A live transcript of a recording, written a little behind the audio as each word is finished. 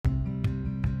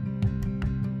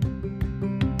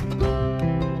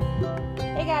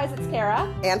guys, it's Kara.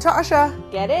 And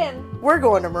Tasha. Get in. We're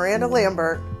going to Miranda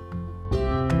Lambert.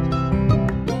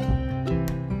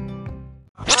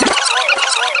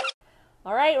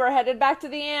 All right, we're headed back to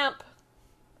the amp.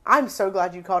 I'm so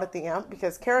glad you called it the amp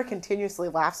because Kara continuously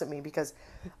laughs at me because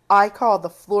I call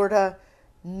the Florida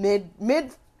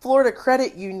Mid-Florida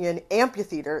Credit Union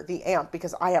Amphitheater the amp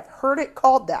because I have heard it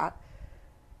called that.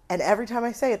 And every time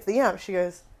I say it's the amp, she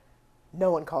goes, no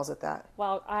one calls it that.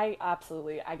 Well, I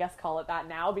guess call it that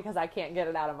now because I can't get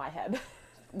it out of my head.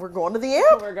 We're going to the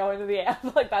amp? We're going to the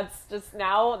amp. Like, that's just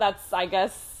now, that's, I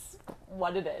guess,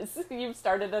 what it is. You've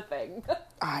started a thing.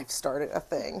 I've started a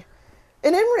thing.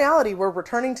 And in reality, we're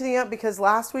returning to the amp because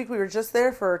last week we were just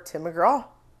there for Tim McGraw.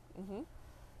 Mm-hmm.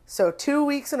 So 2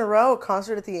 weeks in a row, a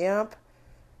concert at the amp,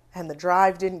 and the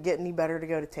drive didn't get any better to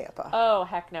go to Tampa. Oh,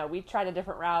 heck no. We tried a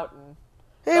different route. And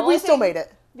hey, we still made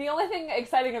it. The only thing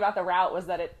exciting about the route was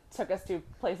that it took us to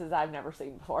places I've never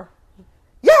seen before.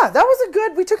 Yeah, that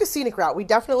was we took a scenic route. We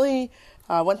definitely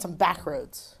went some back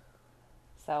roads.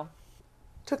 So.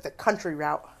 Took the country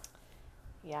route.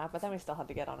 Yeah, but then we still had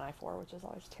to get on I-4, which is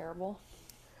always terrible.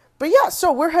 But yeah,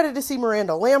 so we're headed to see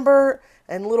Miranda Lambert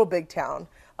and Little Big Town.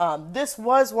 This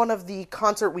was one of the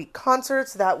Concert Week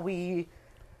concerts that we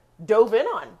dove in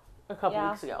on a couple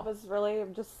weeks ago. It was really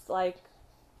just like,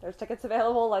 there's tickets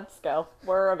available, let's go.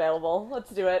 We're available,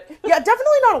 let's do it. Yeah,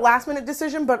 definitely not a last minute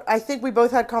decision, but I think we both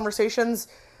had conversations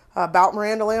about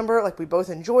Miranda Lambert. Like, we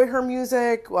both enjoy her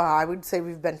music. I would say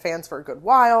we've been fans for a good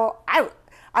while. I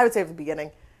would say at the beginning.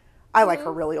 I like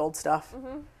her really old stuff.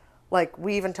 Mm-hmm. Like,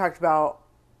 we even talked about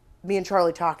Me and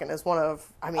Charlie Talkin' as one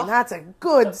of, that's a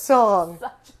good song.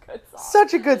 Such a good song.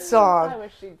 Such a good song. I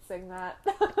wish she'd sing that.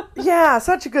 Yeah,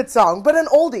 such a good song. But an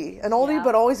oldie,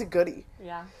 but always a goodie.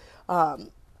 Yeah.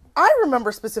 I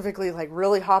remember specifically, like,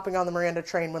 really hopping on the Miranda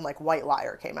train when, like, White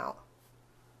Liar came out.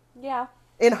 Yeah.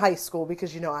 In high school,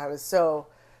 because, I was so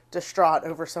distraught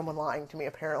over someone lying to me,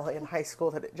 apparently, in high school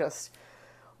that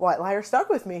White Liar stuck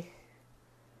with me.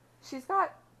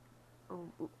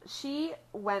 She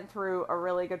went through a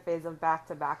really good phase of back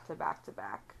to back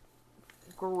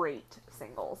great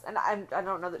singles. And I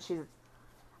don't know that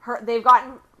they've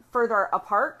gotten further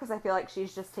apart because I feel like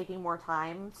she's just taking more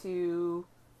time to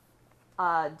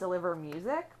deliver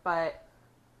music, but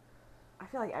I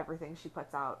feel like everything she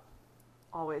puts out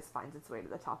always finds its way to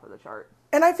the top of the chart.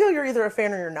 And I feel you're either a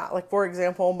fan or you're not. Like, for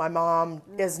example, my mom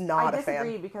is not a fan. I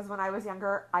disagree because when I was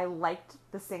younger, I liked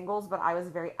the singles, but I was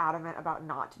very adamant about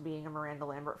not being a Miranda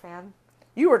Lambert fan.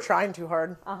 You were trying too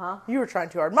hard. Uh-huh. You were trying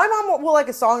too hard. My mom will like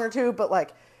a song or two, but,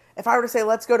 like, if I were to say,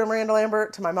 let's go to Miranda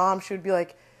Lambert, to my mom, she would be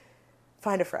like,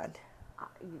 find a friend.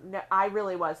 No, I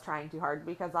really was trying too hard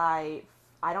because I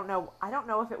don't know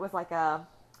if it was like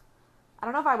I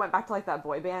don't know if I went back to like that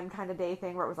boy band kind of day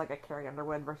thing where it was like a Carrie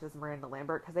Underwood versus Miranda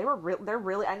Lambert because they're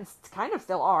really, and kind of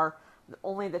still are,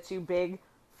 only the two big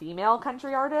female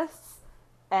country artists,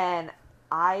 and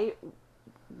I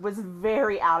was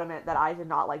very adamant that I did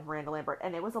not like Miranda Lambert,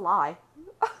 and it was a lie.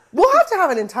 We'll have to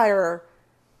have an entire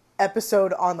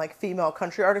episode on like female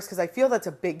country artists because I feel that's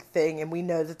a big thing, and we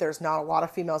know that there's not a lot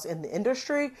of females in the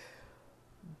industry,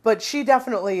 but she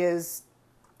definitely is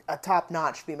a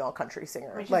top-notch female country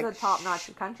singer. She's a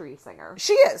top-notch country singer.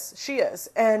 She is.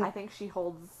 And I think she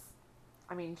holds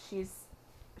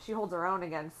her own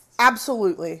against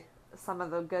absolutely some of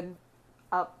the good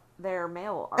up there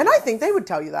male artists. And I think they would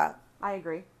tell you that. I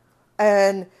agree.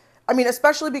 And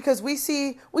especially because we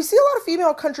see a lot of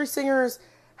female country singers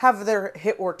have their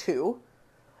hit or two,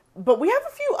 but we have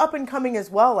a few up and coming as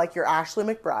well, like your Ashley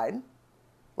McBride.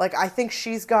 Like, I think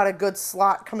she's got a good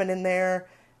slot coming in there.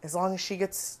 As long as she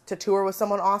gets to tour with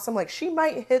someone awesome, like, she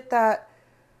might hit that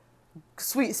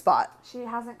sweet spot. She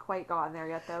hasn't quite gotten there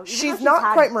yet, though. She's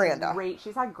not quite Miranda.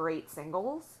 She's had great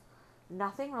singles.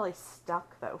 Nothing really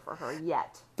stuck, though, for her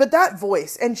yet. But that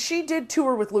voice, and she did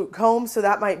tour with Luke Combs, so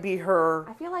that might be her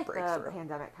I feel like breakthrough. The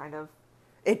pandemic kind of...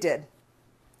 It did.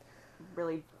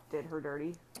 Really did her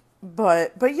dirty.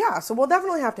 But yeah, so we'll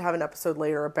definitely have to have an episode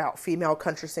later about female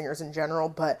country singers in general,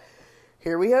 but...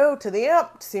 Here we go to the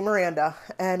amp to see Miranda.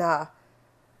 And, I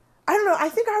don't know, I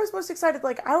think I was most excited.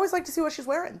 Like, I always like to see what she's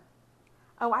wearing.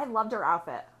 Oh, I loved her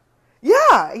outfit. Yeah,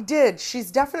 I did. She's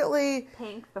definitely...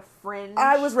 Pink, the fringe.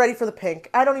 I was ready for the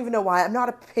pink. I don't even know why. I'm not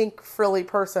a pink frilly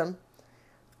person.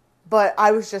 But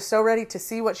I was just so ready to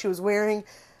see what she was wearing.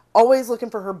 Always looking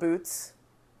for her boots.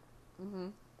 Mm-hmm.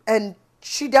 And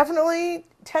she definitely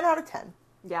 10 out of 10.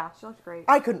 Yeah, she looked great.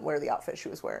 I couldn't wear the outfit she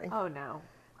was wearing. Oh, no.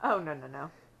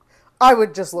 No. I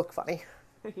would just look funny.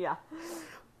 Yeah.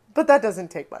 But that doesn't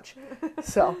take much.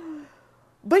 So,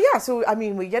 but yeah, so,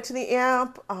 we get to the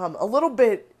amp, a little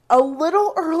bit a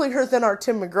little earlier than our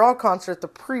Tim McGraw concert the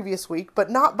previous week,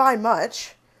 but not by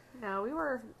much. No, we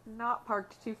were not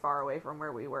parked too far away from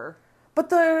where we were.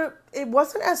 But it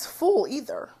wasn't as full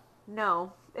either.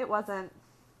 No, it wasn't.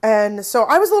 And so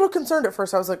I was a little concerned at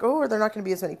first. I was like, oh, are there not going to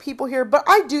be as many people here? But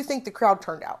I do think the crowd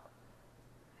turned out.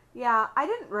 Yeah, I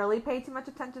didn't really pay too much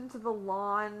attention to the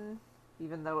lawn,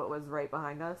 even though it was right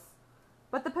behind us.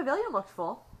 But the pavilion looked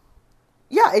full.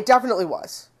 Yeah, it definitely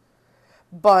was.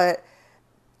 But,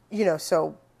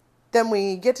 so then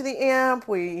we get to the amp,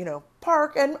 we,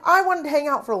 park, and I wanted to hang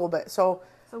out for a little bit. So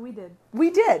we did. We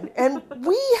did. And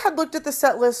we had looked at the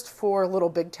set list for Little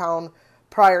Big Town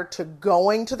prior to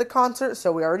going to the concert,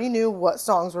 so we already knew what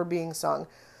songs were being sung.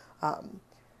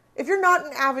 If you're not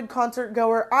an avid concert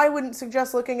goer, I wouldn't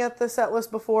suggest looking at the set list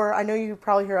before. I know you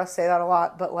probably hear us say that a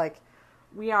lot, but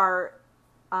we are,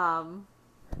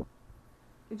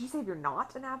 did you say if you're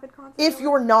not an avid concert if goer?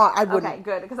 you're not, I wouldn't. Okay,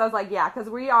 good, because I was like, yeah, because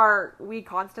we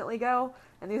constantly go,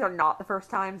 and these are not the first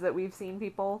times that we've seen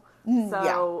people,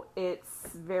 so it's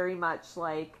very much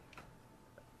like,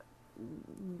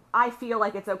 I feel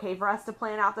like it's okay for us to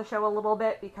plan out the show a little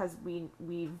bit because we've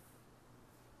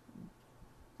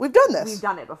done this. We've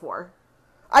done it before.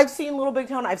 I've seen Little Big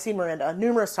Town. I've seen Miranda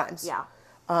numerous times. Yeah.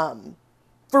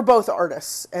 For both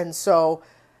artists, and so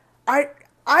I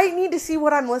need to see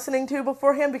what I'm listening to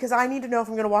beforehand because I need to know if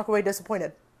I'm going to walk away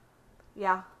disappointed.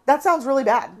 Yeah. That sounds really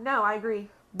bad. No, I agree.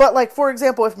 But for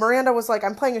example, if Miranda was like,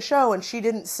 I'm playing a show and she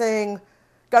didn't sing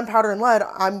Gunpowder and Lead,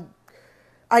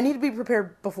 I need to be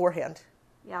prepared beforehand.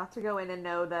 Yeah, to go in and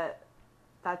know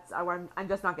I'm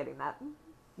just not getting that.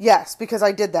 Yes, because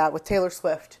I did that with Taylor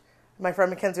Swift. My friend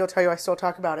Mackenzie will tell you I still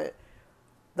talk about it.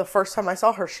 The first time I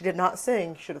saw her, she did not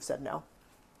sing. Should have said no.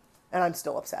 And I'm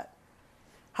still upset.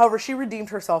 However, she redeemed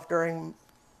herself during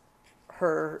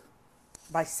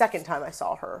my second time I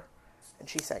saw her. And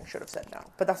she sang Should Have Said No.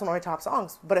 But that's one of my top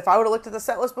songs. But if I would have looked at the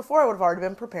set list before, I would have already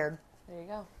been prepared. There you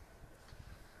go.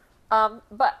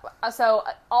 So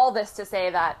all this to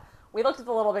say that we looked at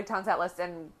the Little Big Town set list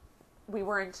and we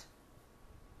weren't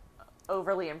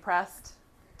overly impressed.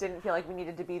 Didn't feel like we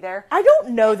needed to be there. I don't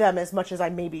know them as much as I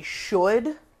maybe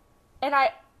should. And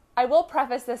I will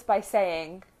preface this by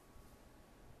saying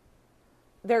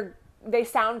they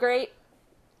sound great.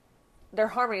 Their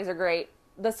harmonies are great.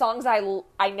 The songs I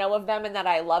know of them and that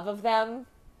I love of them,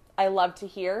 I love to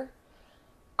hear.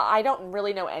 I don't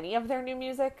really know any of their new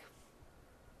music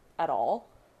at all,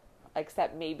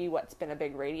 except maybe what's been a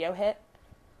big radio hit.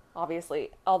 Obviously,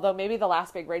 although maybe the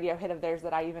last big radio hit of theirs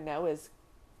that I even know is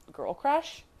Girl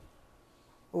Crush.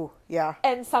 Ooh, yeah.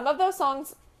 And some of those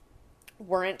songs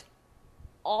weren't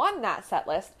on that set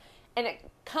list. And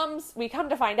we come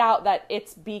to find out that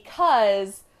it's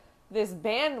because this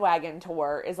Bandwagon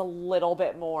Tour is a little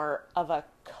bit more of a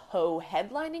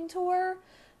co-headlining tour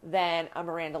than a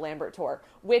Miranda Lambert tour,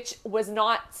 which was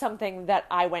not something that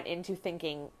I went into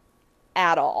thinking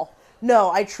at all.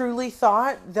 No, I truly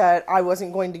thought that I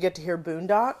wasn't going to get to hear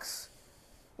Boondocks,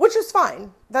 which is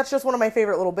fine. That's just one of my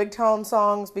favorite Little Big Town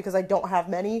songs because I don't have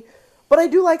many, but I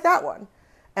do like that one.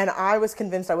 And I was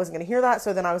convinced I wasn't going to hear that,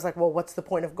 so then I was like, well, what's the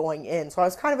point of going in? So I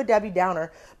was kind of a Debbie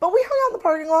Downer. But we hung out in the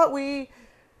parking lot. We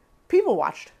people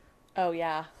watched. Oh,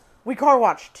 yeah. We car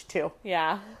watched, too.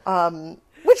 Yeah.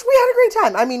 Which we had a great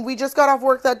time. I mean, we just got off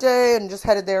work that day and just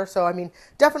headed there. So, I mean,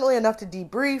 definitely enough to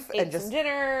debrief. Ate some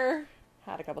dinner,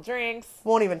 had a couple drinks.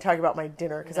 Won't even talk about my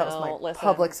dinner because that was my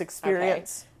Publix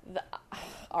experience. Okay.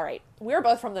 All right. We're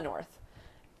both from the north.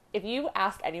 If you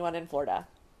ask anyone in Florida,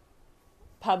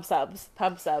 pub subs,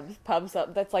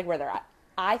 that's like where they're at.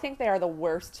 I think they are the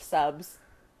worst subs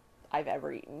I've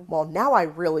ever eaten. Well, now I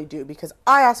really do because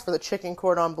I asked for the chicken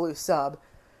cordon bleu sub.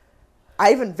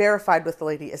 I even verified with the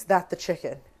lady, is that the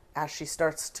chicken? As she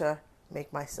starts to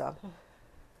make my sub.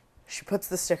 She puts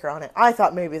the sticker on it. I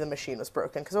thought maybe the machine was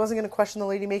broken because I wasn't going to question the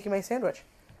lady making my sandwich.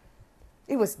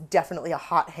 It was definitely a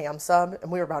hot ham sub,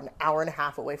 and we were about an hour and a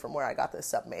half away from where I got this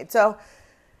sub made. So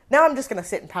now I'm just going to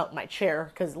sit and pout in my chair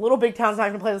because Little Big Town's not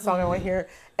going to play the song I want to hear,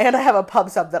 and I have a pub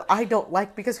sub that I don't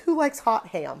like because who likes hot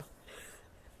ham?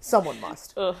 Someone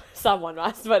must. Ugh, someone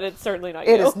must, but it's certainly not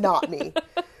you. It is not me.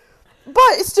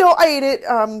 But still, I ate it.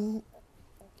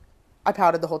 I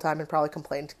pouted the whole time and probably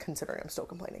complained, considering I'm still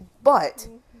complaining. But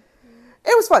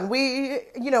it was fun.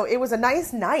 It was a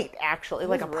nice night, actually.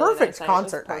 Like a really perfect nice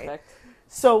concert night.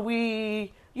 So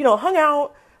we, hung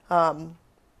out,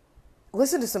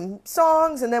 listened to some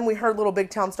songs, and then we heard Little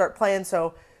Big Town start playing.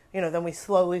 So, then we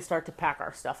slowly start to pack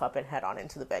our stuff up and head on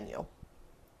into the venue.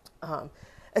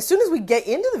 As soon as we get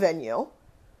into the venue,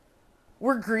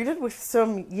 we're greeted with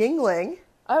some Yingling.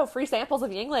 Oh, free samples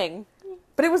of Yingling.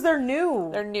 But it was their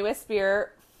newest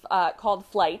beer, called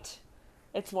Flight.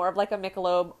 It's more of like a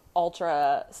Michelob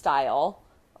Ultra style,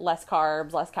 less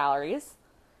carbs, less calories,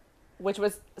 which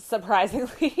was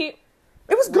surprisingly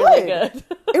It was good. really good.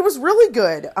 It was really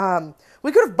good.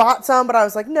 We could have bought some, but I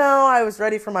was like, no, I was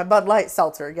ready for my Bud Light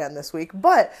seltzer again this week.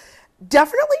 But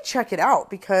definitely check it out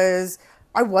because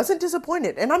I wasn't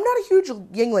disappointed. And I'm not a huge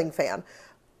Yingling fan,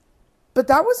 but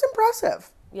that was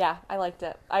impressive. Yeah, I liked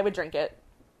it. I would drink it.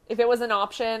 If it was an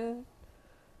option,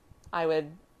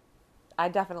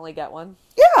 I'd definitely get one.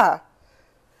 Yeah.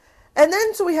 And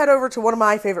then so we head over to one of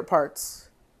my favorite parts,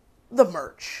 the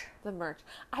merch. The merch.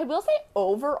 I will say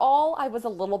overall, I was a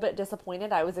little bit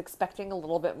disappointed. I was expecting a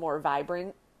little bit more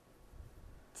vibrant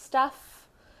stuff.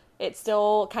 It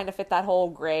still kind of fit that whole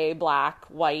gray, black,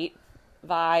 white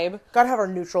vibe. Gotta have our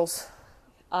neutrals.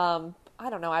 I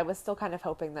don't know. I was still kind of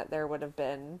hoping that there would have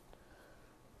been,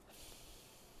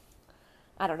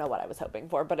 I don't know what I was hoping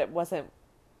for, but it wasn't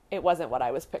what I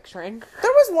was picturing.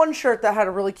 There was one shirt that had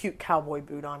a really cute cowboy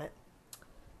boot on it.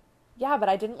 Yeah, but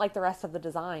I didn't like the rest of the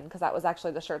design because that was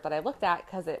actually the shirt that I looked at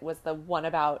because it was the one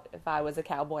about if I was a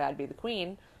cowboy, I'd be the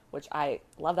queen, which I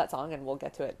love that song, and we'll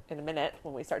get to it in a minute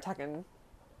when we start talking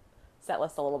set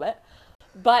list a little bit.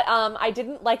 But I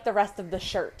didn't like the rest of the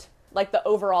shirt, like the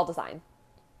overall design.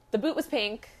 The boot was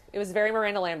pink. It was very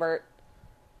Miranda Lambert.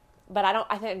 But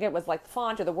I think it was like the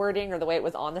font or the wording or the way it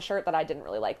was on the shirt that I didn't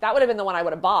really like. That would have been the one I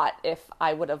would have bought if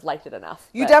I would have liked it enough.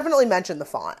 You definitely mentioned the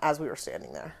font as we were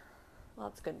standing there. Well,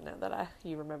 it's good to know that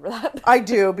you remember that. I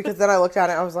do, because then I looked at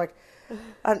it and I was like,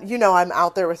 you know, I'm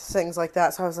out there with things like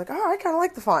that. So I was like, oh, I kind of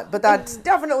like the font. But that's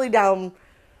definitely down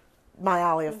my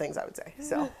alley of things, I would say.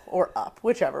 So, or up,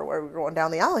 whichever, where we were going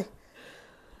down the alley.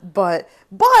 But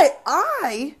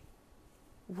I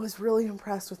was really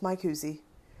impressed with my koozie.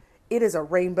 It is a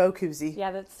rainbow koozie.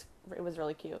 Yeah, it was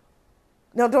really cute.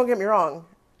 Now, don't get me wrong.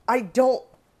 I don't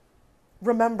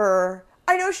remember.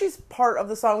 I know she's part of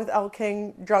the song with Elle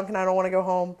King, Drunk and I Don't Want to Go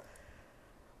Home.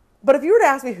 But if you were to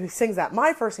ask me who sings that,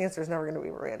 my first answer is never going to be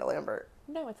Miranda Lambert.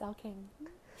 No, it's Elle King.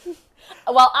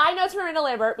 Well, I know it's Miranda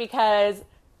Lambert because,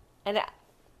 and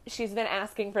she's been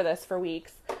asking for this for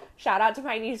weeks. Shout out to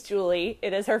my niece, Julie.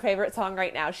 It is her favorite song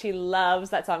right now. She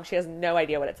loves that song. She has no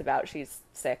idea what it's about. She's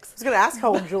 6. I was going to ask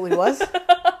how old Julie was.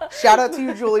 Shout out to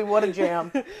you, Julie. What a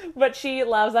jam. But she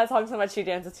loves that song so much she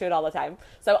dances to it all the time.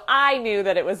 So I knew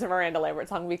that it was a Miranda Lambert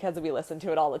song because we listen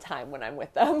to it all the time when I'm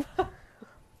with them.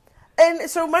 And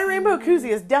so my rainbow koozie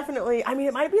is definitely, I mean,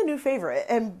 it might be a new favorite.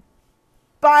 And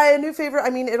by a new favorite,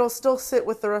 I mean, it'll still sit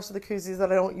with the rest of the koozies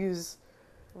that I don't use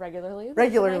regularly. It's a nice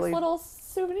regularly. little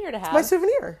souvenir to have. It's my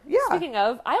souvenir. Yeah. Speaking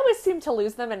of, I always seem to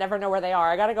lose them and never know where they are.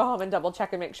 I got to go home and double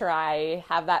check and make sure I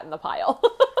have that in the pile.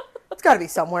 It's got to be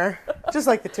somewhere. Just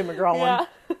like the Tim McGraw one.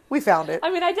 We found it. I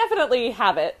mean, I definitely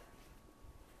have it.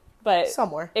 But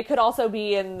somewhere. It could also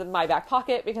be in my back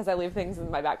pocket because I leave things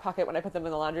in my back pocket when I put them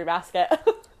in the laundry basket.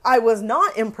 I was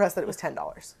not impressed that it was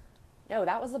 $10. No,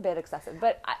 that was a bit excessive.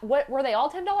 But what were they all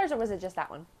 $10 or was it just that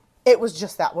one? It was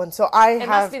just that one. So I It have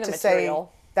must be the to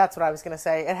material. say, that's what I was going to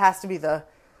say. It has to be the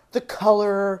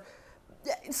color.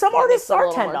 Some artists are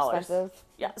 $10.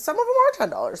 Yeah. Some of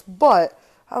them are $10. But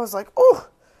I was like, oh,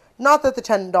 not that the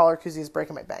 $10 koozie is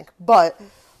breaking my bank. But,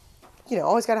 you know,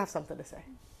 always got to have something to say.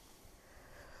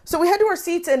 So we head to our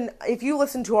seats, and if you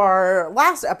listen to our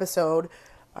last episode,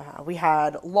 we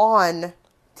had lawn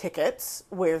tickets,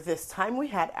 where this time we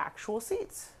had actual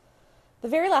seats. The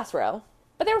very last row.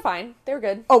 But they were fine. They were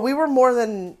good. Oh, we were more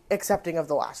than accepting of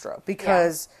the last row,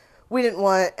 because we didn't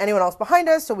want anyone else behind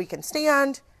us, so we can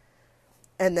stand,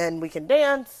 and then we can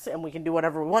dance, and we can do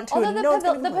whatever we want to. Although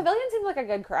and the pavilion seemed like a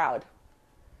good crowd.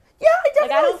 Yeah, I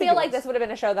definitely I don't feel like it was. this would have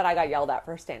been a show that I got yelled at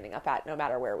for standing up at, no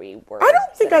matter where we were. I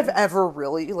don't think sitting. I've ever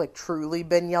really, truly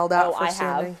been yelled at for I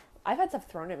standing. have. I've had stuff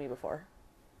thrown at me before.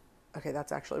 Okay,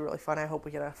 that's actually really fun. I hope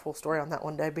we get a full story on that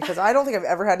one day, because I don't think I've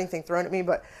ever had anything thrown at me,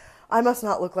 but I must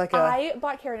not look like a... I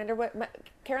bought Carolyn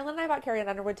and I bought Carolyn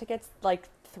Underwood tickets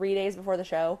 3 days before the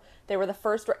show. They were the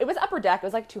first row. It was upper deck.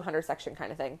 It was 200 section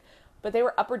kind of thing. But they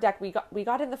were upper deck. We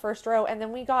got in the first row, and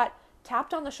then we got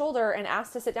tapped on the shoulder and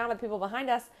asked to sit down with the people behind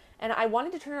us. And I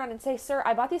wanted to turn around and say, sir,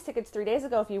 I bought these tickets 3 days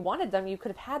ago. If you wanted them, you could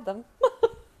have had them.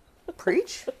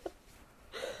 Preach.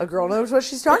 A girl knows what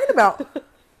she's talking about.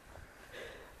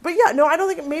 But yeah, no, I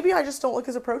don't think... Maybe I just don't look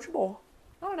as approachable.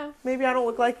 I don't know. Maybe I don't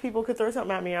look like people could throw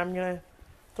something at me. I'm going to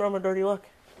throw them a dirty look.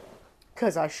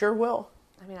 Because I sure will.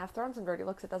 I mean, I've thrown some dirty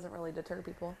looks. It doesn't really deter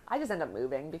people. I just end up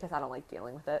moving because I don't like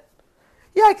dealing with it.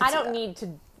 Yeah, I can see I don't that. need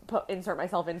to insert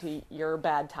myself into your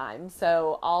bad time.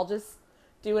 So I'll just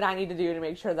do what I need to do to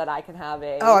make sure that I can have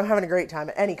a... Oh, I'm having a great time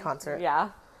at any concert. Yeah.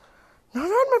 No, I've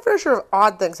had my fair share of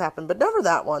odd things happen, but never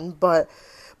that one. But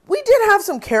we did have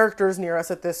some characters near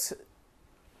us at this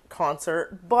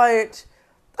concert, but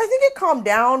I think it calmed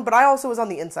down. But I also was on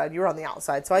the inside. You were on the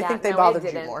outside, so I think they bothered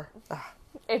you more.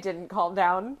 It didn't calm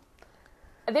down.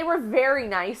 They were very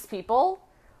nice people.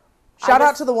 Shout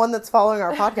out to the one that's following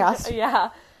our podcast. Yeah.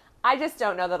 I just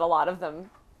don't know that a lot of them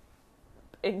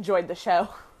enjoyed the show.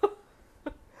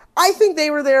 I think they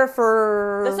were there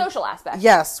for... the social aspect.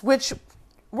 Yes, which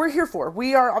we're here for.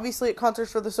 We are obviously at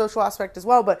concerts for the social aspect as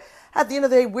well, but at the end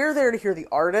of the day, we're there to hear the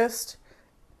artist.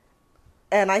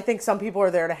 And I think some people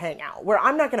are there to hang out, where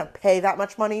I'm not going to pay that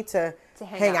much money to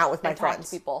hang out with my friends. Talk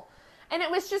to people. And it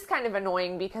was just kind of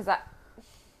annoying because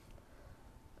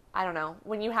I don't know,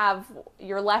 when you have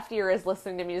your left ear is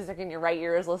listening to music and your right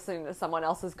ear is listening to someone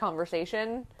else's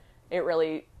conversation, it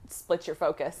really splits your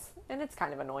focus. And it's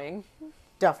kind of annoying.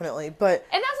 Definitely, but...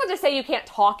 And that's not to say you can't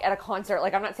talk at a concert.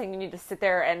 Like, I'm not saying you need to sit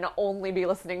there and only be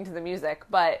listening to the music,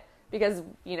 but because,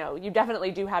 you know, you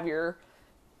definitely do have your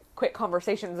quick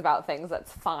conversations about things,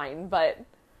 that's fine, but...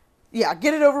 Yeah,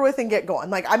 get it over with and get going.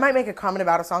 Like, I might make a comment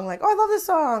about a song, like, oh, I love this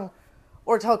song,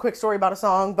 or tell a quick story about a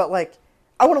song, but, like,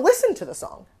 I want to listen to the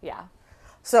song. Yeah.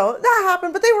 So, that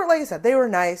happened, but they were, like I said, they were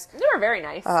nice. They were very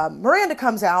nice. Miranda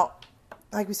comes out,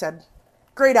 like we said,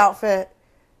 great outfit,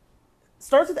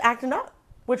 starts with Acting Up,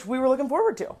 which we were looking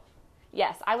forward to.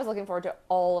 Yes, I was looking forward to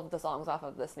all of the songs off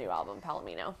of this new album,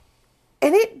 Palomino.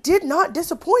 And it did not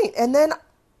disappoint. And then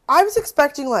I was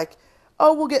expecting, like,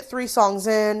 oh, we'll get 3 songs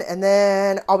in, and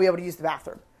then I'll be able to use the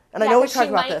bathroom. And I know we talked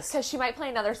about this. Because she might play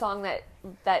another song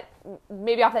that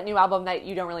maybe off that new album that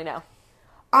you don't really know.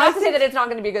 Not to say that it's not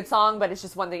going to be a good song, but it's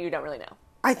just one that you don't really know.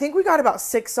 I think we got about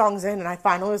 6 songs in, and I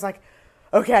finally was like,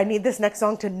 okay, I need this next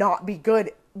song to not be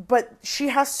good. But she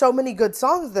has so many good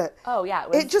songs that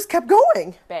it just kept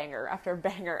going. Banger after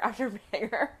banger after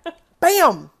banger.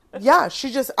 Bam! Yeah,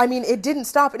 it didn't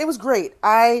stop, and it was great.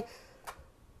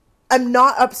 I'm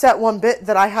not upset one bit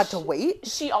that I had to wait.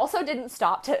 She also didn't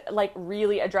stop to, like,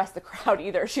 really address the crowd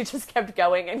either. She just kept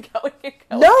going and going and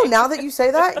going. No, now that you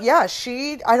say that, yeah,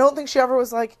 I don't think she ever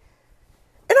was like,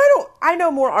 and I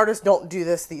know more artists don't do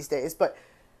this these days, but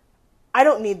I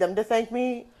don't need them to thank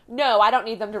me. No, I don't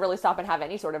need them to really stop and have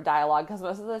any sort of dialogue, because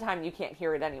most of the time you can't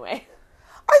hear it anyway.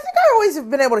 I think I always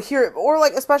have been able to hear it, or,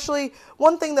 like, especially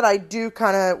one thing that I do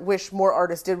kind of wish more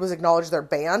artists did was acknowledge their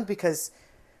band, because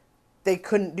they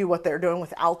couldn't do what they're doing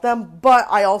without them. But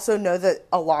I also know that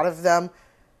a lot of them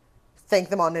thank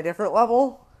them on a different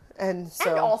level. And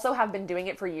also have been doing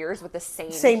it for years with the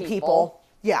same people.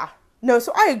 Yeah. No,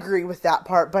 so I agree with that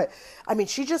part. But, I mean,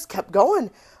 she just kept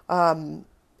going. And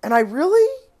I really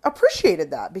appreciated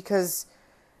that, because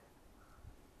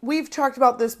we've talked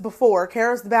about this before.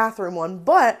 Kara's the bathroom one.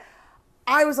 But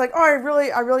I was like, oh, I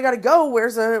really got to go.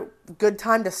 Where's a good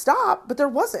time to stop? But there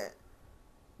wasn't.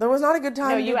 There was not a good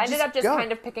time. No, you ended up just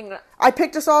kind of picking... I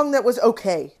picked a song that was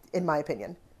okay, in my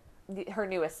opinion. Her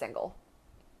newest single.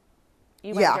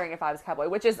 You Went During If I Was Cowboy,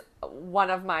 which is one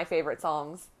of my favorite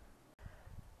songs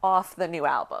off the new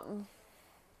album.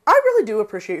 I really do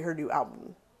appreciate her new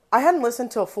album. I hadn't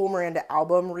listened to a full Miranda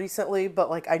album recently,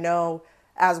 but, like, I know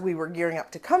as we were gearing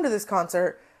up to come to this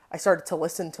concert, I started to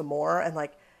listen to more, and,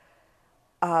 like,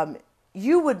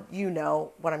 you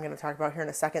know what I'm going to talk about here in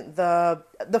a second.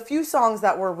 The few songs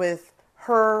that were with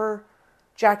her,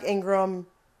 Jack Ingram,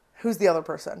 who's the other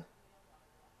person?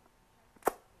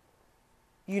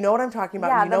 You know what I'm talking about.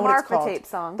 Yeah, you know the what it's Marfa called. Tape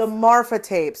songs. The Marfa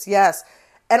tapes, yes.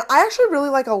 And I actually really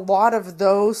like a lot of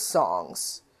those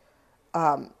songs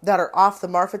that are off the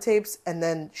Marfa tapes, and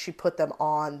then she put them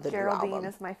on the new album. Geraldine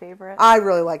is my favorite. I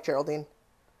really like Geraldine.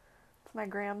 It's my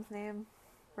Graham's name.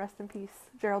 Rest in peace,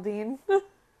 Geraldine.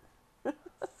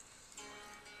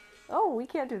 Oh, we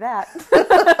can't do that.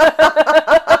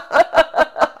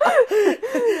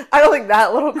 I don't think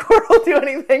that little chord will do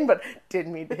anything, but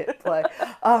didn't mean to hit play. But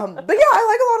yeah, I like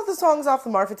a lot of the songs off the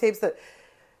Marfa tapes that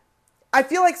I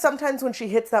feel like sometimes when she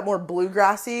hits that more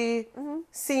bluegrassy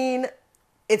scene,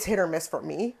 it's hit or miss for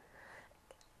me.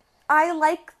 I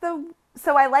like the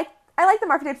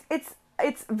Marfa tapes.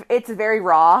 It's very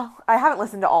raw. I haven't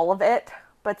listened to all of it,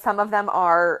 but some of them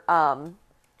are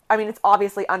I mean, it's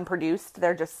obviously unproduced.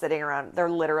 They're just sitting around. They're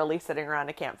literally sitting around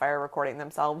a campfire recording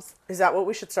themselves. Is that what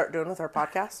we should start doing with our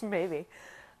podcast? Maybe.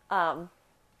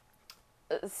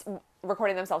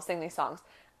 Recording themselves sing these songs.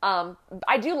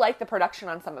 I do like the production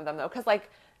on some of them, though, because, like,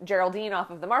 Geraldine off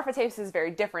of the Marfa tapes is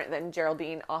very different than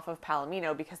Geraldine off of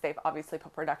Palomino, because they've obviously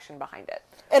put production behind it.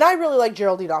 And I really like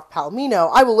Geraldine off Palomino.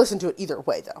 I will listen to it either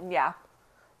way, though. Yeah.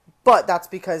 But that's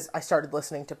because I started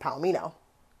listening to Palomino.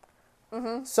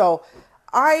 Mm-hmm. So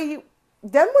I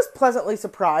then was pleasantly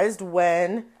surprised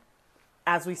when,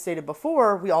 as we stated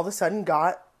before, we all of a sudden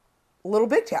got Little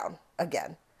Big Town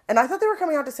again. And I thought they were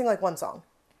coming out to sing like one song.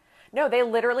 No, they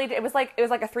literally, it was like a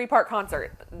 3-part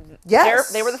concert.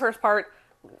 Yes. They were the first part,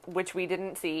 which we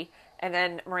didn't see. And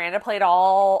then Miranda played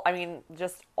a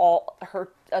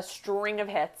string of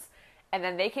hits. And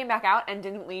then they came back out and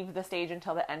didn't leave the stage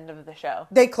until the end of the show.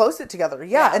 They closed it together,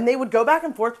 yeah. And they would go back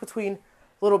and forth between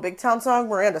Little Big Town song,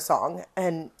 Miranda song.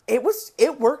 And it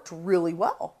worked really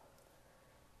well.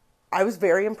 I was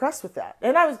very impressed with that.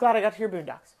 And I was glad I got to hear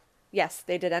Boondocks. Yes,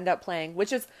 they did end up playing,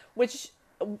 which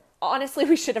honestly,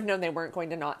 we should have known they weren't going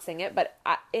to not sing it, but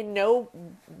in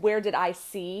nowhere did I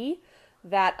see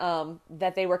that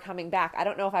that they were coming back. I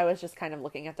don't know if I was just kind of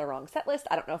looking at the wrong set list.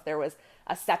 I don't know if there was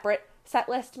a separate set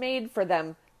list made for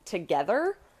them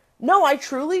together. No, I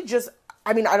truly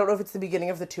I don't know if it's the beginning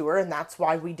of the tour, and that's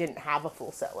why we didn't have a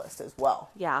full set list as well.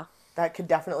 Yeah. That could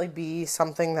definitely be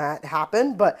something that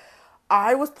happened, but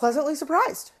I was pleasantly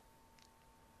surprised.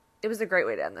 It was a great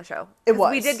way to end the show. It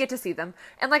was. We did get to see them.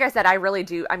 And like I said, I really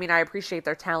do. I mean, I appreciate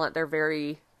their talent. They're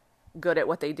very good at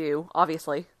what they do,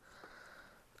 obviously.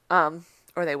 Or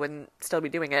they wouldn't still be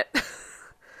doing it.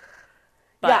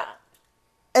 But, yeah.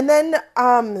 And then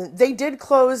they did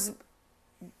close.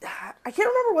 I can't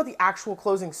remember what the actual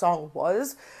closing song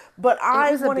was, but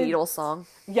it was a Beatles song.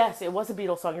 Yes, it was a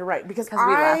Beatles song. You're right, because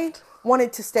I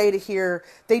wanted to stay to hear.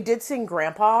 They did sing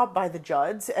 "Grandpa" by the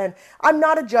Judds, and I'm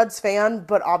not a Judds fan,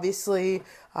 but obviously,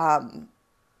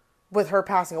 with her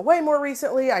passing away more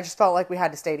recently, I just felt like we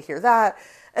had to stay to hear that.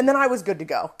 And then I was good to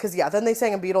go, because then they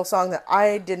sang a Beatles song that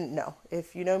I didn't know.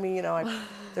 If you know me, you know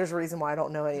there's a reason why I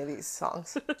don't know any of these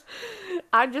songs.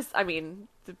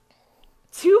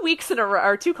 2 weeks in a row,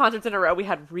 or 2 concerts in a row, we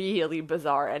had really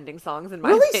bizarre ending songs, in my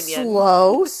really opinion.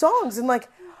 Slow songs, and I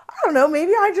don't know,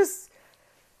 maybe I just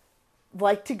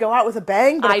like to go out with a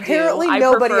bang, but apparently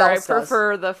nobody else does. I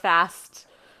prefer the fast,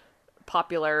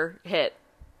 popular hit.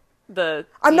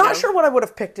 I'm not sure what I would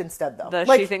have picked instead, though.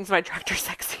 She thinks my tractor's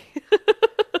sexy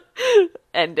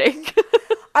ending.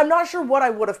 I'm not sure what I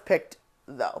would have picked,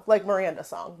 though. Like Miranda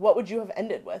song. What would you have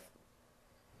ended with?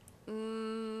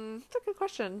 That's a good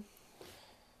question.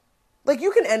 Like,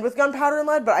 you can end with Gunpowder and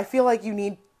Lead, but I feel like you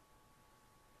need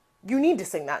to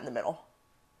sing that in the middle.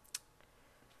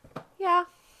 Yeah.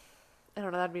 I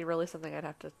don't know, that'd be really something I'd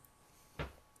have to...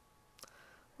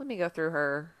 Let me go through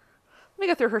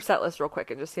her set list real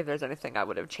quick and just see if there's anything I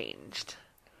would have changed.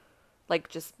 Like,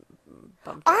 just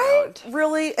bumped around.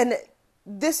 And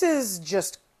this is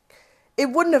just...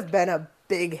 It wouldn't have been a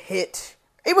big hit.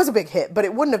 It was a big hit, but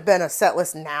it wouldn't have been a set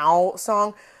list now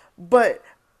song. But...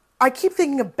 I keep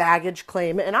thinking of Baggage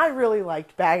Claim, and I really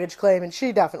liked Baggage Claim, and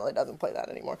she definitely doesn't play that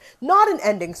anymore. Not an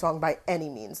ending song by any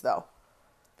means, though.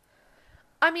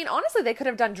 I mean, honestly, they could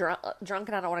have done Drunk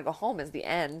and I Don't Want to Go Home as the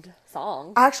end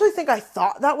song. I actually think I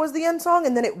thought that was the end song,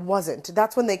 and then it wasn't.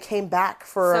 That's when they came back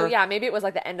for... So, yeah, maybe it was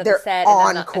like the end of the set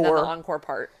and then the encore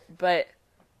part. But,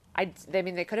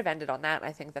 they could have ended on that, and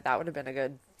I think that would have been a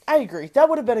good... I agree. That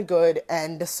would have been a good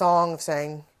end song of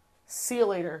saying, see you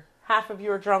later. Half of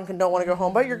you are drunk and don't want to go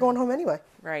home, but you're going home anyway.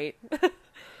 Right.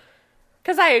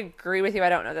 Because I agree with you. I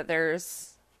don't know that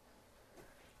there's...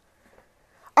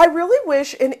 I really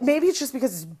wish, and maybe it's just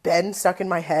because it's been stuck in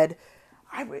my head,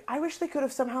 I wish they could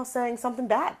have somehow sang Something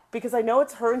Bad. Because I know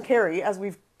it's her and Carrie, as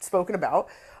we've spoken about,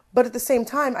 but at the same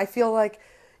time, I feel like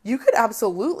you could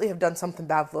absolutely have done Something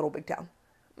Bad with Little Big Town.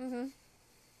 Mm-hmm.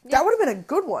 Yeah. That would have been a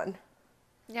good one.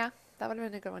 Yeah, that would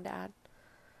have been a good one to add.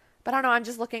 But I don't know, I'm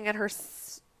just looking at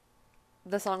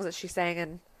the songs that she sang,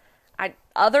 and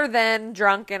other than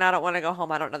Drunk and I Don't Want to Go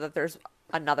Home, I don't know that there's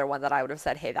another one that I would have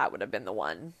said, hey, that would have been the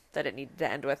one that it needed to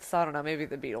end with. So I don't know, maybe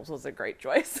the Beatles was a great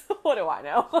choice. What do I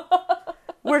know?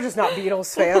 We're just not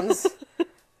Beatles fans.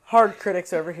 Hard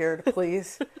critics over here to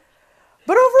please.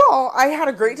 But overall, I had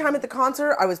a great time at the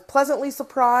concert. I was pleasantly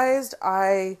surprised.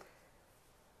 I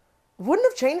wouldn't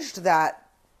have changed that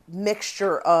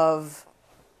mixture of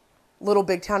Little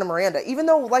Big Town and Miranda, even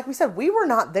though, like we said, we were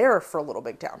not there for Little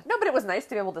Big Town. No, but it was nice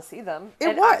to be able to see them.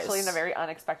 It was. Actually, in a very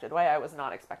unexpected way. I was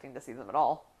not expecting to see them at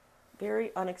all.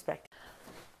 Very unexpected.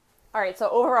 All right, so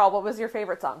overall, what was your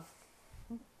favorite song?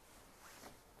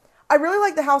 I really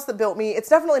like The House That Built Me. It's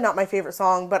definitely not my favorite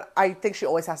song, but I think she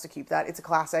always has to keep that. It's a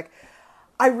classic.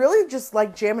 I really just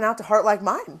like jamming out to Heart Like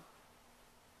Mine.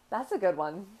 That's a good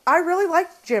one. I really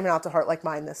liked jamming out to Heart Like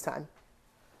Mine this time.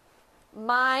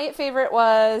 My favorite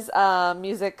was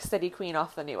Music City Queen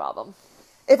off the new album.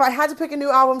 If I had to pick a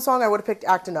new album song, I would have picked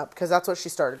Actin' Up, because that's what she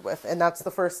started with. And that's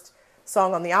the first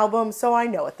song on the album, so I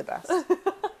know it the best.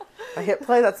 I hit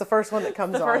play, that's the first one that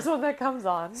comes on. The first one that comes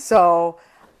on. So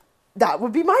that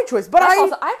would be my choice. But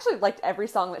I actually liked every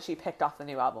song that she picked off the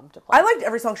new album to play. I liked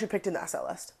every song she picked in the SL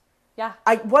list. Yeah.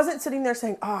 I wasn't sitting there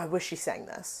saying, oh, I wish she sang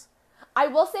this. I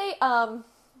will say,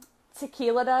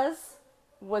 Tequila Does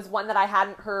was one that I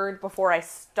hadn't heard before I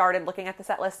started looking at the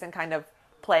set list and kind of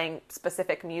playing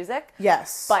specific music.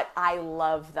 Yes. But I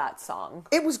love that song.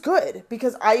 It was good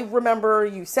because I remember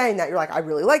you saying that. You're like, I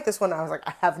really like this one. I was like,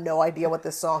 I have no idea what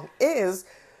this song is.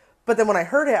 But then when I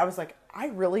heard it, I was like, I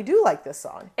really do like this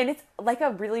song. And it's like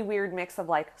a really weird mix of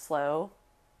like slow,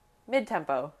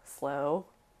 mid-tempo, slow,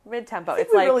 mid-tempo.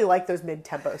 It's like, really like those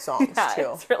mid-tempo songs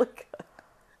too. It's really good.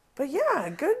 But yeah,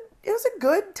 good. It was a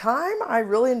good time. I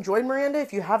really enjoyed Miranda.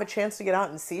 If you have a chance to get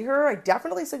out and see her, I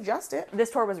definitely suggest it.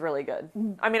 This tour was really good.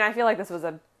 I mean, I feel like this was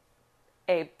a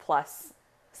A+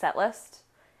 set list.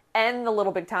 And the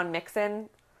Little Big Town mix-in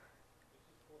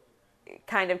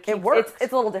kind of keeps... It works.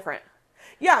 It's a little different.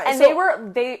 Yeah. And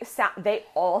they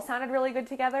all sounded really good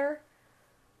together.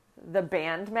 The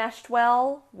band meshed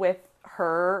well with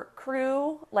her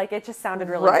crew. Like, it just sounded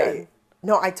really good.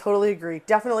 No, I totally agree.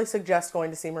 Definitely suggest going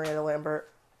to see Miranda Lambert.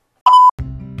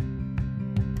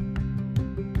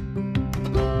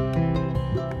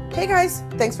 Hey guys,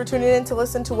 thanks for tuning in to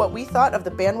listen to what we thought of the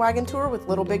Bandwagon Tour with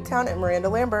Little Big Town and Miranda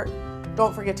Lambert.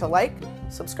 Don't forget to like,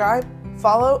 subscribe,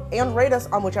 follow, and rate us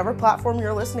on whichever platform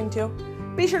you're listening to.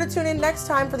 Be sure to tune in next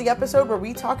time for the episode where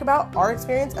we talk about our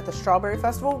experience at the Strawberry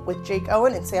Festival with Jake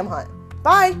Owen and Sam Hunt.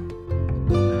 Bye!